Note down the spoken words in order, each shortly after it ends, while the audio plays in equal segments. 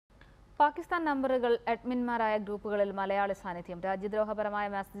പാകിസ്ഥാൻ നമ്പറുകൾ അഡ്മിന്മാരായ ഗ്രൂപ്പുകളിൽ മലയാളി സാന്നിധ്യം. രാജ്യദ്രോഹപരമായ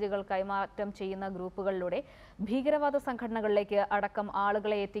മെസ്സേജുകൾ കൈമാറ്റം ചെയ്യുന്ന ഗ്രൂപ്പുകളിലൂടെ ഭീകരവാദ സംഘടനകളിലേക്ക് അടക്കം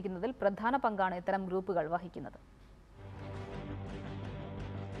ആളുകളെ എത്തിക്കുന്നതിൽ പ്രധാന പങ്കാണ് ഇത്തരം ഗ്രൂപ്പുകൾ വഹിക്കുന്നത്.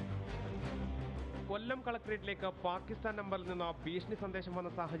 കൊല്ലം കളക്ടറേറ്റിലേക്ക് പാകിസ്ഥാൻ നമ്പറിൽ നിന്ന് ഭീഷണി സന്ദേശം വന്ന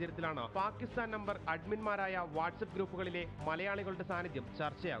സാഹചര്യത്തിലാണ് പാകിസ്ഥാൻ നമ്പർ അഡ്മിന്മാരായ വാട്സ്ആപ്പ് ഗ്രൂപ്പുകളിലെ മലയാളികളുടെ സാന്നിധ്യം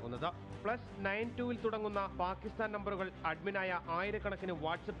ചർച്ചയാകുന്നത്. +92 തുടങ്ങുന്ന പാകിസ്ഥാൻ നമ്പറുകൾ അഡ്മിനായ ആയിരക്കണക്കിന്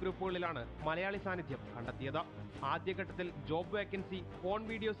വാട്സ്ആപ്പ് ഗ്രൂപ്പുകളിലാണ് മലയാളി സാന്നിധ്യം കണ്ടെത്തിയത്. ആദ്യഘട്ടത്തിൽ ജോബ് വേക്കൻസി, ഫോൺ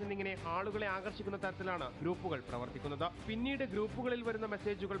വീഡിയോസ് എന്നിങ്ങനെ ആളുകളെ ആകർഷിക്കുന്ന തരത്തിലാണ് ഗ്രൂപ്പുകൾ പ്രവർത്തിക്കുന്നത്. പിന്നീട് ഗ്രൂപ്പുകളിൽ വരുന്ന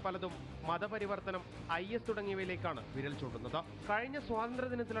മെസ്സേജുകൾ പലതും മതപരിവർത്തനം, IS തുടങ്ങിയവയിലേക്കാണ് വിരൽ ചൂണ്ടുന്നത്. കഴിഞ്ഞ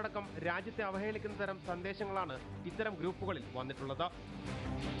സ്വാതന്ത്ര്യദിനത്തിലടക്കം രാജ്യത്തെ അവഹേളിക്കുന്ന തരം സന്ദേശങ്ങളാണ് ഇത്തരം ഗ്രൂപ്പുകളിൽ വന്നിട്ടുള്ളത്.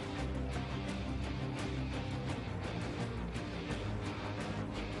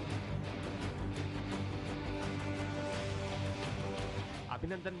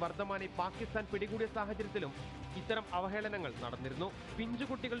 അഭിനന്ദൻ വർദ്ധമാനെ പാകിസ്ഥാൻ പിടികൂടിയ സാഹചര്യത്തിലും ഇത്തരം അവഹേളനങ്ങൾ നടന്നിരുന്നു.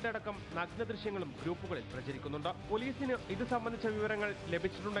 പിഞ്ചുകുട്ടികളുടെ അടക്കം നഗ്ന ദൃശ്യങ്ങളും ഗ്രൂപ്പുകളിൽ പ്രചരിക്കുന്നുണ്ട്. പോലീസിന് ഇത് സംബന്ധിച്ച വിവരങ്ങൾ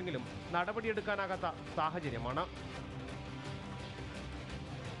ലഭിച്ചിട്ടുണ്ടെങ്കിലും നടപടിയെടുക്കാനാകാത്ത സാഹചര്യമാണ്.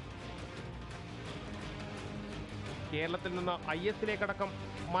 കേരളത്തിൽ നിന്ന് IS-ലേക്കടക്കം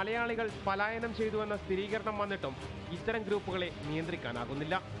മലയാളികൾ പലായനം ചെയ്തുവെന്ന സ്ഥിരീകരണം വന്നിട്ടും ഇത്തരം ഗ്രൂപ്പുകളെ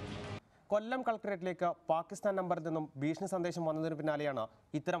നിയന്ത്രിക്കാനാകുന്നില്ല. കൊല്ലം കളക്ടറേറ്റിലേക്ക് പാകിസ്ഥാൻ നമ്പറിൽ നിന്നും ഭീഷണി സന്ദേശം വന്നതിന് പിന്നാലെയാണ്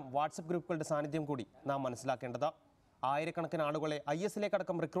ഇത്തരം വാട്സപ്പ് ഗ്രൂപ്പുകളുടെ സാന്നിധ്യം കൂടി നാം മനസ്സിലാക്കേണ്ടത്. ആയിരക്കണക്കിന് ആളുകളെ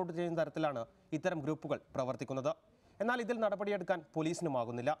IS-ലേക്കടക്കം റിക്രൂട്ട് ചെയ്യുന്ന തരത്തിലാണ് ഇത്തരം ഗ്രൂപ്പുകൾ പ്രവർത്തിക്കുന്നത്. എന്നാൽ ഇതിൽ നടപടിയെടുക്കാൻ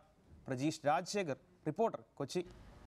പോലീസിനുമാകുന്നില്ല. പ്രജീഷ് രാജശേഖർ, റിപ്പോർട്ടർ, കൊച്ചി.